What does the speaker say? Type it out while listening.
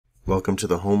Welcome to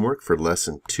the homework for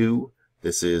Lesson 2.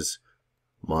 This is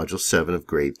Module 7 of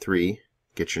Grade 3.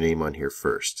 Get your name on here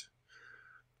first,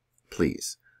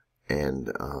 please.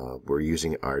 And we're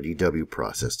using RDW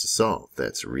process to solve.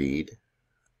 That's read,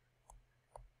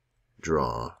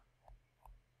 draw,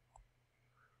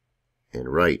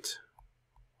 and write,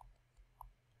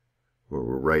 where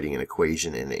we're writing an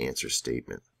equation and an answer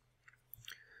statement.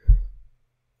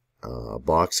 A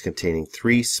box containing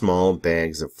 3 small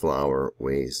bags of flour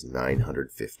weighs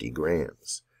 950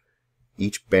 grams.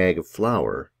 Each bag of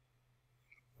flour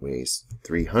weighs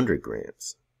 300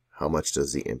 grams. How much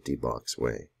does the empty box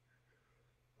weigh?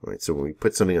 All right, so when we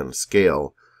put something on a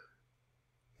scale,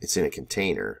 it's in a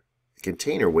container. The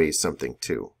container weighs something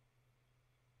too.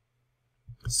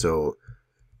 So,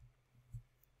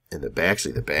 and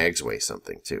actually the bags weigh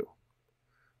something too.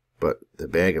 But the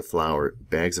bags of flour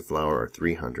are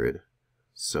 300.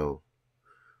 So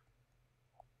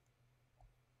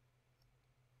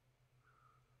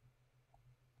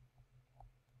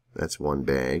that's 1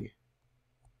 bag.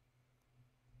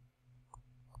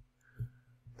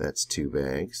 That's 2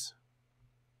 bags.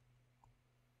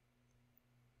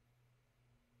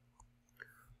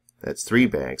 That's 3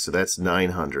 bags. So that's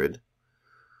 900.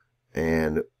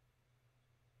 And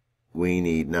we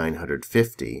need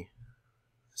 950.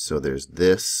 So there's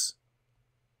this,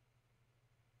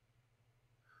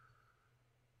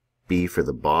 B for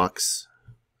the box,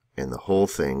 and the whole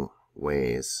thing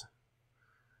weighs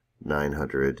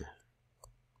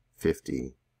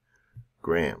 950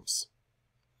 grams.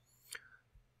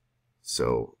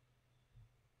 So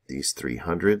these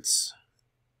 300s,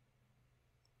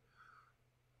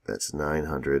 that's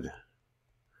 900.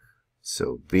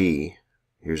 So B,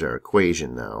 here's our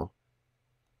equation now,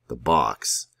 the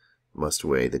box must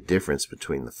weigh the difference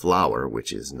between the flour,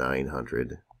 which is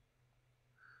 900.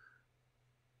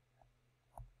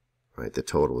 Right, the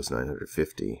total was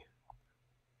 950.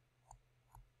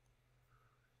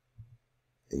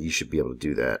 And you should be able to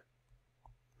do that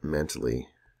mentally.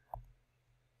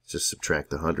 Just subtract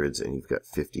the hundreds and you've got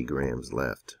 50 grams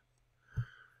left.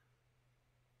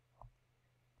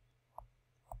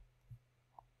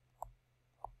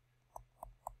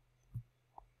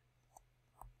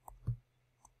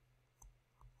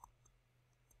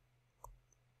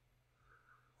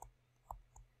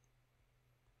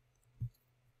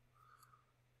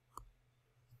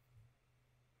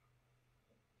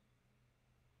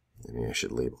 Maybe I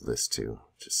should label this too.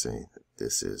 Just say that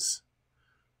this is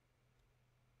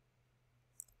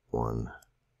one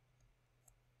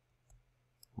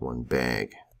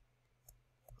bag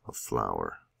of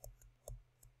flour.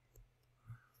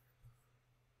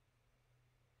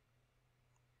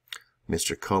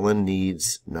 Mr. Cullen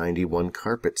needs 91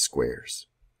 carpet squares.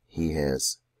 He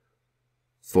has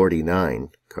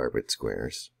 49 carpet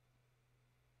squares.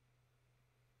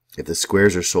 If the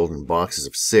squares are sold in boxes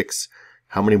of 6,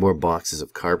 how many more boxes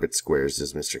of carpet squares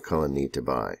does Mr. Cullen need to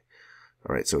buy?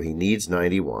 All right, so he needs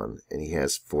 91 and he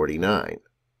has 49.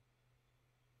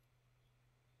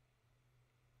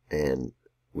 And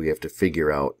we have to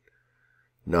figure out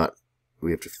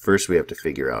first we have to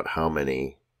figure out how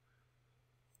many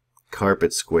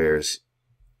carpet squares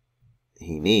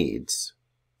he needs,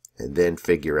 and then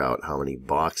figure out how many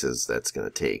boxes that's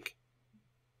going to take.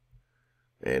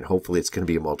 And hopefully it's going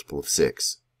to be a multiple of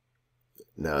 6.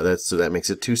 Now that makes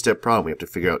it a 2-step problem. We have to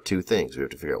figure out 2 things. We have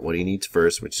to figure out what he needs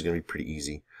first, which is going to be pretty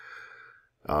easy.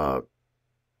 Here's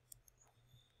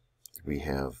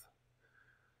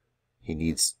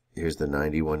the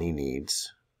 91 he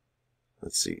needs.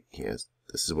 Let's see, this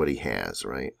is what he has,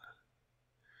 right?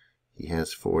 He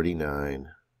has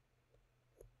 49.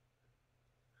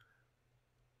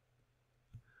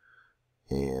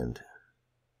 And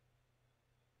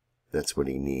that's what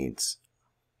he needs.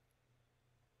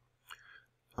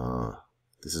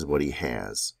 This is what he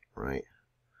has, right?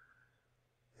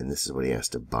 And this is what he has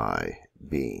to buy,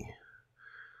 B.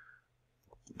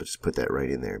 But just put that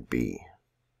right in there, B.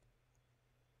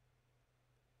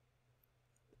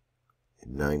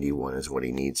 And 91 is what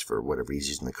he needs for whatever he's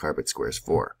using the carpet squares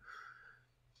for.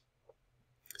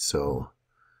 So,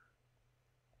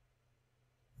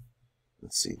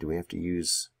 let's see, do we have to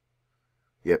use...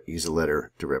 Yep, use a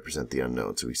letter to represent the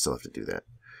unknown, so we still have to do that.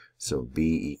 So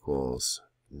B equals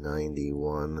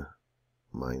 91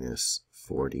 minus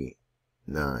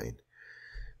 49.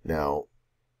 Now,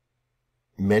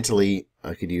 mentally,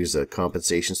 I could use a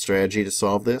compensation strategy to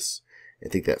solve this. I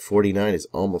think that 49 is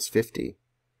almost 50.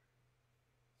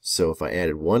 So if I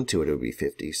added 1 to it, it would be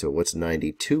 50. So what's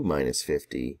 92 minus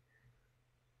 50?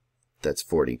 That's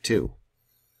 42.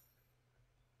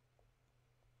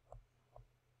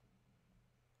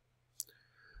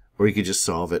 Or you could just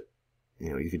solve it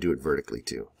you could do it vertically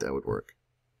too. That would work.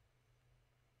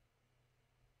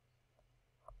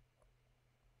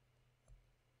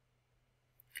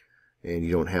 And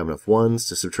you don't have enough ones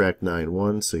to subtract 9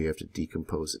 ones, so you have to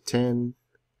decompose a 10.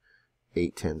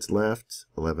 8 tens left.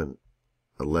 11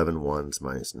 ones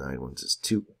minus 9 ones is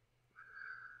 2.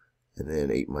 And then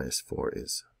 8 minus 4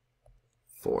 is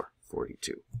 4,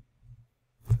 42.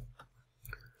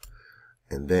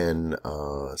 And then,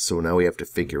 so now we have to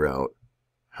figure out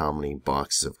how many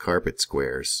boxes of carpet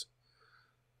squares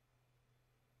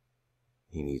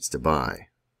he needs to buy.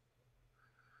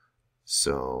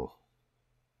 So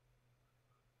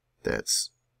that's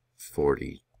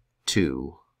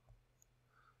 42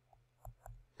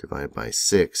 divided by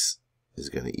 6 is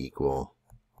going to equal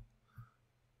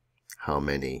how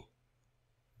many?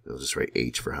 We'll just write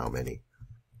H for how many,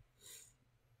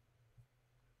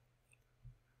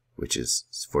 which is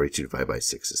 42 divided by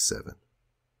 6 is 7.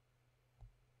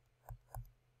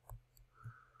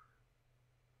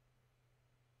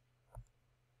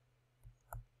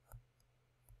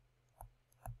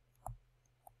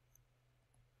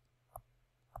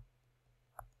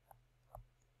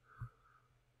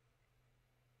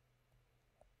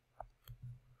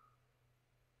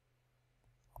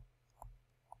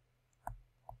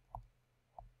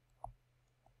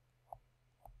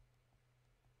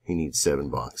 He needs 7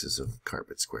 boxes of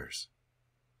carpet squares.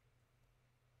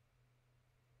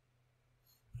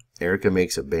 Erica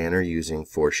makes a banner using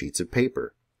 4 sheets of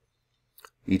paper.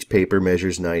 Each paper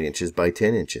measures 9 inches by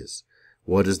 10 inches.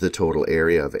 What is the total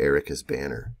area of Erica's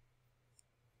banner?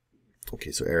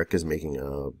 Okay, so Erica's making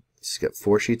she's got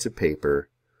 4 sheets of paper.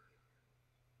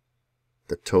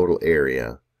 The total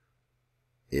area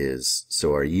is,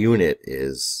 so our unit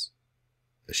is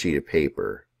a sheet of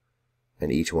paper,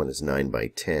 and each one is 9 by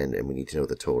 10, and we need to know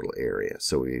the total area.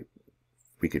 So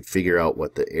we could figure out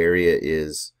what the area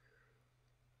is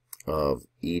of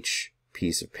each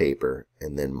piece of paper,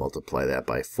 and then multiply that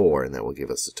by 4, and that will give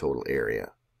us the total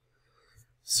area.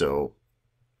 So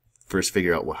first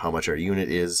figure out how much our unit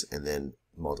is, and then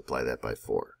multiply that by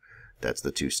 4. That's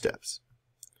the 2 steps.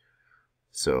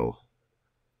 So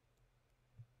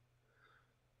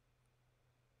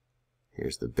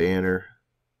here's the banner.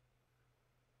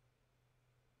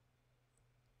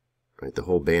 Right, the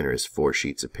whole banner is 4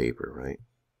 sheets of paper, right?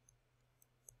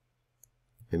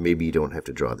 And maybe you don't have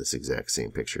to draw this exact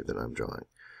same picture that I'm drawing.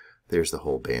 There's the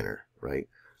whole banner, right?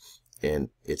 And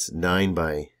it's 9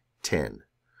 by 10.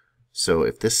 So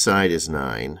if this side is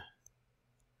 9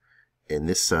 and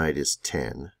this side is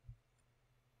 10,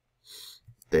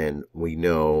 then we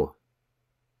know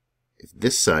if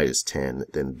this side is 10,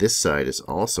 then this side is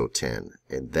also 10,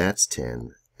 and that's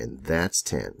 10, and that's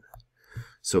 10.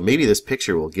 So maybe this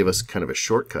picture will give us kind of a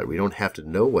shortcut. We don't have to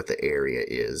know what the area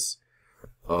is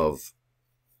of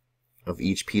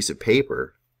each piece of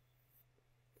paper.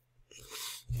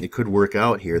 It could work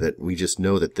out here that we just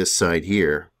know that this side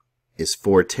here is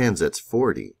 4 tens, that's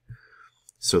 40.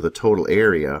 So the total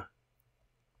area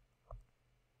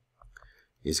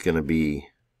is going to be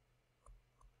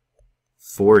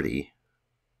 40,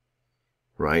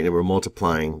 right? And we're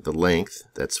multiplying the length,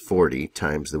 that's 40,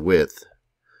 times the width,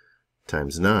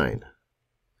 times 9.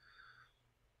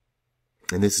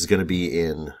 And this is going to be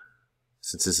in,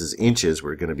 since this is inches,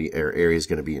 our area is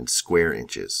going to be in square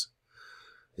inches.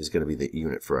 Is going to be the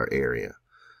unit for our area.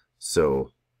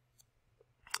 So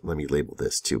let me label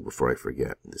this too before I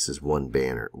forget. This is one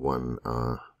banner, one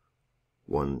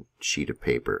sheet of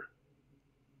paper.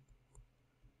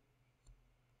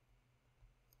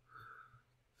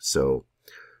 So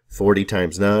 40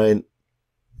 times 9.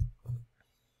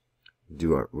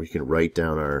 We can write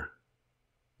down our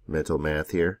mental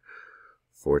math here.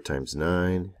 4 times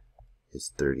 9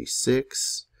 is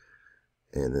 36,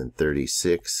 and then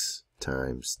 36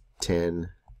 times 10,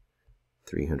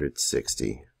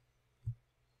 360.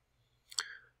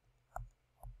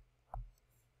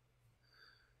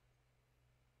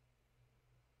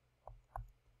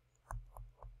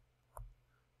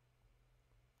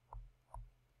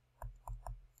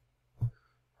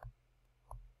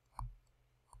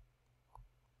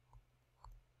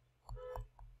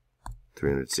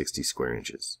 Square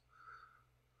inches.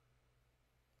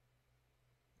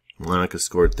 Monica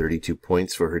scored 32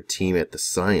 points for her team at the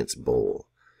Science Bowl.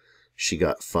 She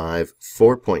got 5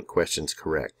 4-point questions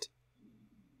correct.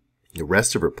 The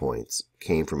rest of her points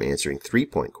came from answering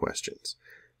 3-point questions.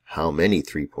 How many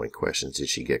 3-point questions did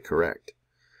she get correct?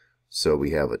 So we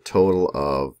have a total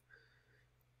of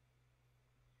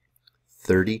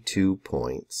 32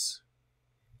 points.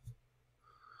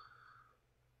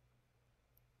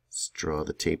 Let's draw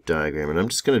the tape diagram, and I'm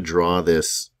just going to draw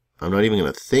this I'm not even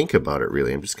going to think about it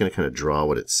really. I'm just going to kind of draw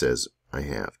what it says I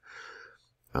have.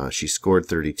 She scored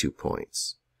 32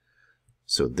 points.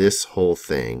 So this whole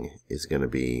thing is going to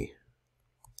be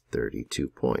 32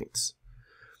 points.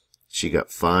 She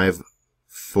got 5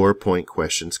 4-point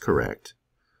questions correct.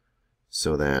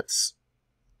 So that's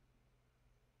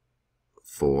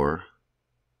 4,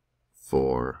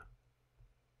 4,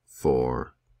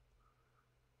 4,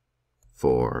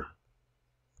 4,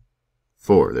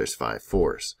 4. There's 5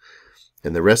 4s.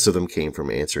 And the rest of them came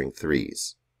from answering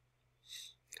 3s.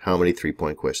 How many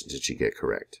 3-point questions did she get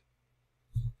correct?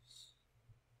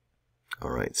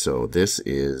 All right, so this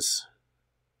is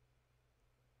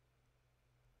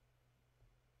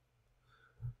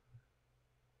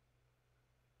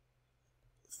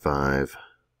 5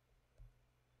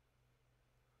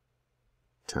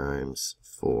 times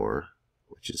 4,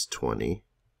 which is 20.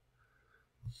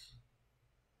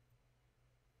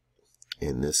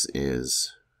 And this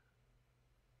is,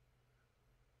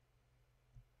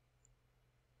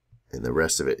 and the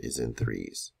rest of it is in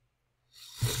 3s.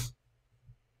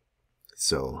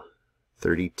 So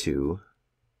 32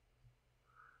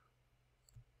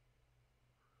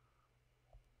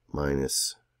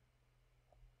 minus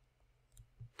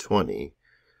 20,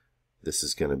 this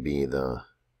is going to be the,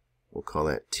 we'll call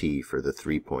that T for the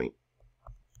 3-point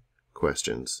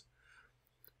questions.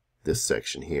 This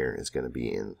section here is going to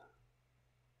be in,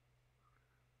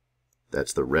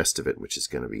 that's the rest of it, which is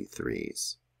going to be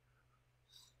 3s.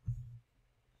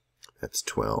 That's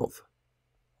 12.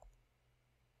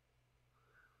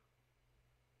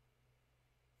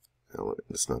 Now,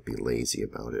 let's not be lazy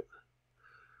about it.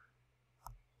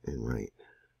 And write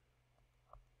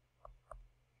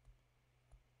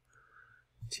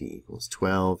T equals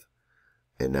 12.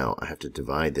 And now I have to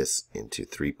divide this into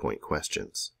 3-point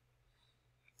questions.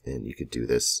 And you could do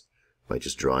this by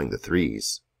just drawing the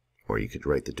 3s, or you could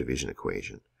write the division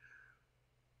equation.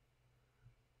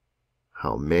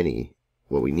 How many,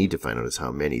 what we need to find out is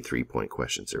how many 3-point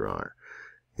questions there are.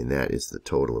 And that is the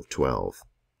total of 12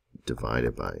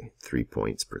 divided by 3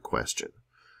 points per question.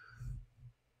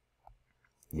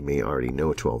 You may already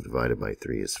know 12 divided by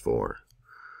 3 is 4.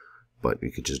 But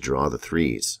you could just draw the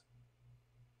 3s.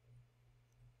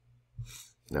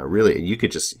 Now really, you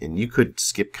could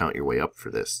skip count your way up for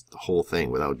this, the whole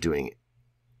thing, without doing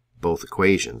both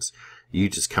equations. You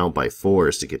just count by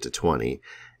 4s to get to 20,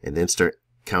 and then start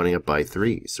counting up by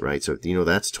 3s, right? So you know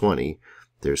that's 20.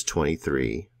 There's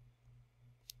 23,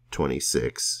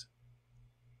 26,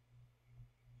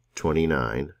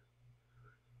 29,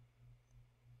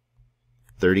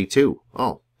 32.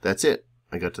 Oh, that's it.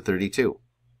 I got to 32.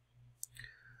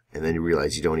 And then you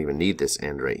realize you don't even need this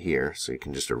end right here, so you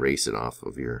can just erase it off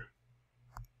of your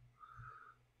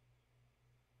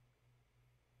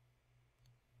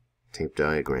tape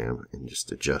diagram and just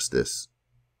adjust this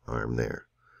arm there.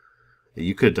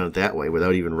 You could have done it that way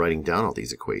without even writing down all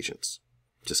these equations,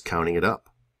 just counting it up.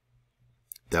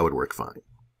 That would work fine.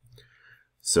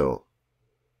 So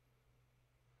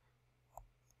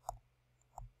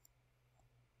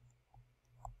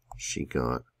she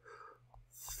got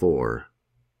 4.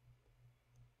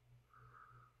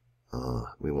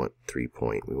 We want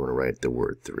 3-point. We want to write the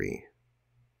word 3.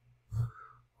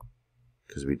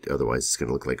 Because otherwise it's going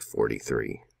to look like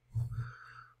 43.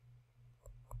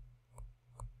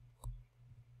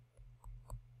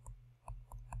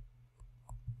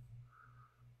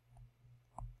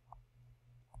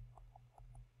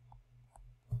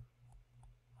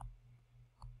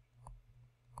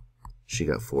 She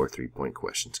got 4 3-point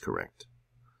questions correct.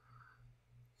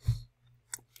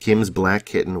 Kim's black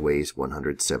kitten weighs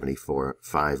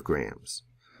 175 grams.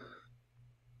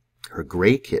 Her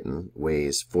gray kitten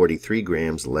weighs 43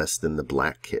 grams less than the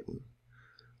black kitten.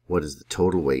 What is the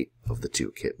total weight of the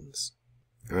 2 kittens?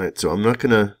 Alright, so I'm not going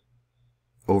to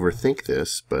overthink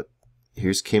this, but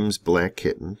here's Kim's black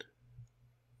kitten.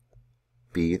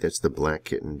 B, that's the black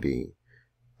kitten B.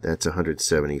 That's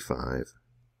 175.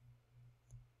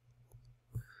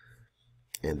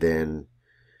 And then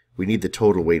we need the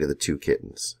total weight of the 2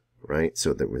 kittens, right?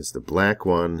 So there was the black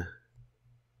one,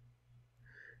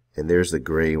 and there's the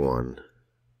gray one,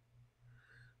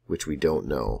 which we don't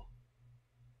know.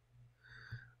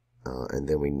 And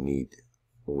then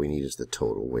what we need is the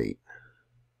total weight.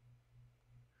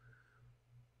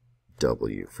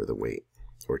 W for the weight,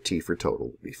 or T for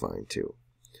total would be fine too.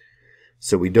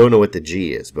 So we don't know what the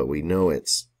G is, but we know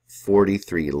it's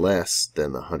 43 less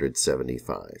than the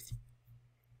 175.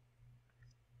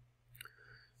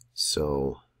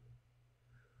 So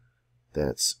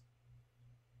that's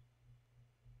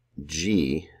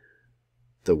G,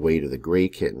 the weight of the gray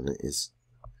kitten, is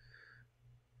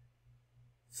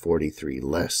 43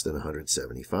 less than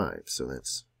 175. So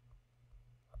that's...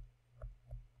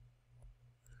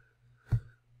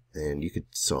 And you could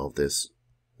solve this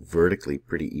vertically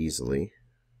pretty easily.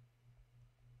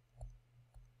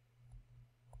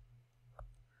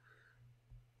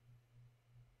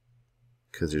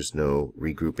 Because there's no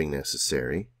regrouping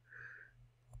necessary.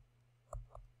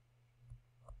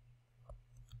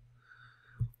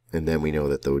 And then we know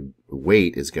that the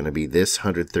weight is going to be this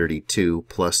 132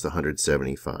 plus the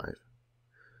 175.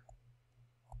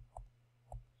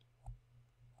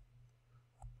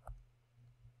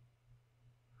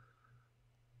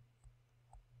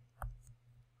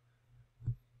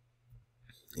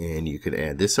 And you could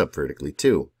add this up vertically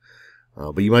too.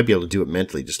 But you might be able to do it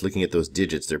mentally. Just looking at those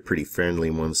digits, they're pretty friendly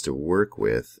ones to work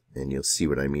with. And you'll see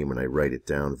what I mean when I write it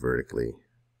down vertically.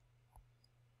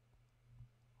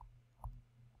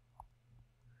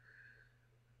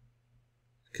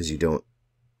 Because you don't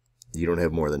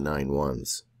have more than 9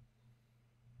 ones.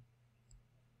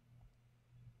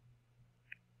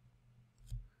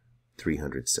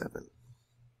 $307.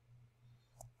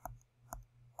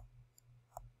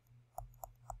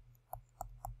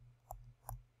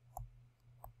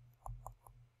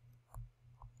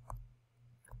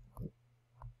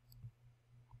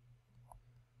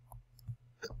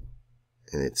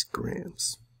 And it's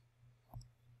grams.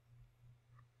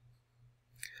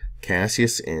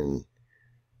 Cassius and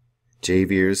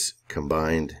Javier's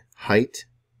combined height,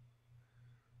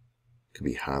 could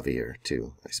be Javier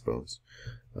too, I suppose,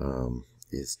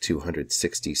 is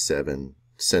 267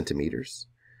 centimeters.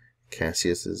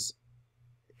 Cassius is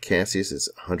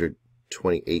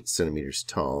 128 centimeters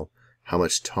tall. How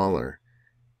much taller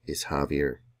is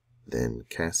Javier than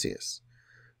Cassius?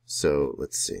 So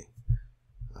let's see.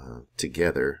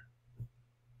 Together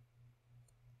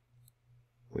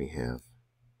we have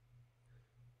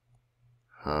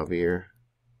Javier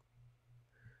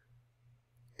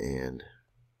and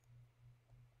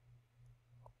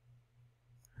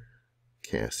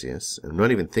Cassius. I'm not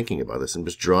even thinking about this. I'm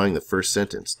just drawing the first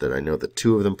sentence that I know the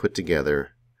two of them put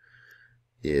together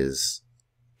is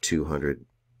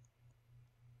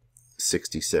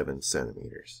 267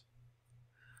 centimeters.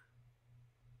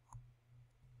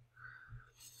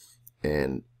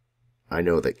 And I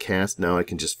know that now I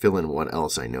can just fill in what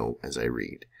else I know as I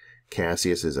read.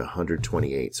 Cassius is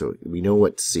 128. So we know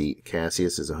what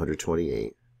Cassius is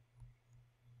 128.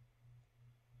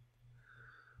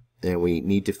 And we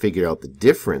need to figure out the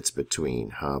difference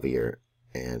between Javier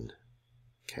and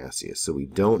Cassius. So we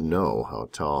don't know how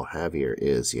tall Javier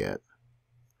is yet.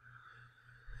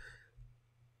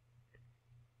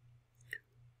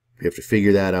 We have to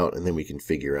figure that out, and then we can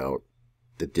figure out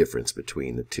the difference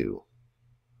between the two.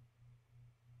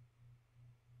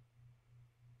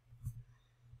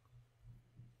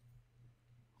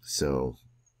 So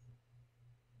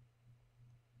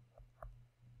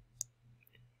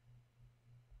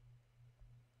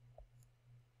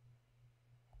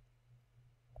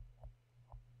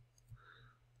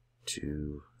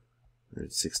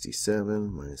 $267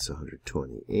 minus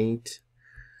 128,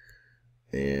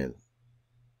 and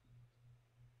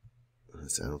I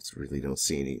really don't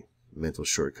see any mental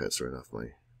shortcuts right off my.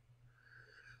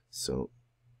 So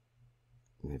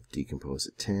we have to decompose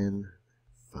it 10.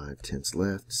 5 tenths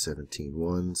left, 17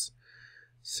 ones.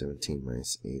 17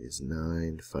 minus 8 is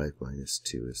 9. 5 minus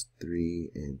 2 is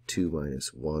 3. And 2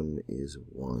 minus 1 is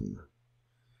 1.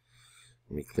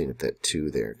 Let me clean up that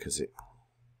 2 there because it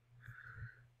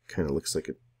kind of looks like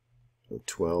a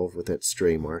 12 with that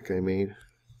stray mark I made.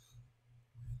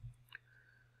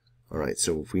 Alright,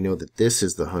 so if we know that this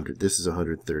is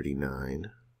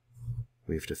 139,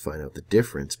 we have to find out the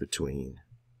difference between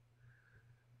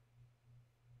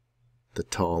the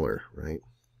taller, right?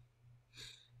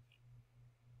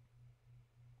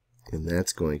 And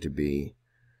that's going to be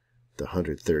the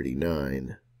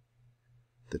 139,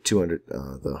 the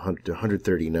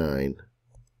 139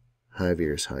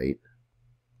 Javier's height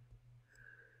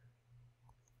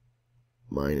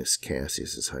minus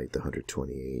Cassius's height, the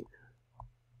 128.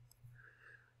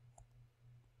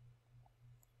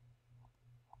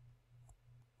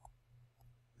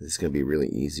 This is going to be really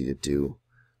easy to do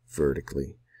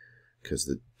vertically, because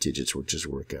the digits will just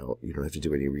work out. You don't have to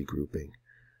do any regrouping.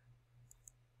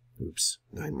 Oops,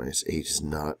 9 minus 8 is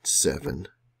not 7.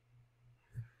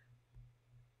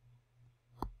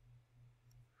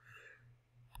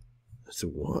 That's a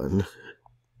 1.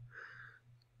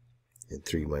 And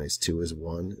 3 minus 2 is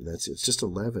 1. And it's just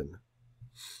 11.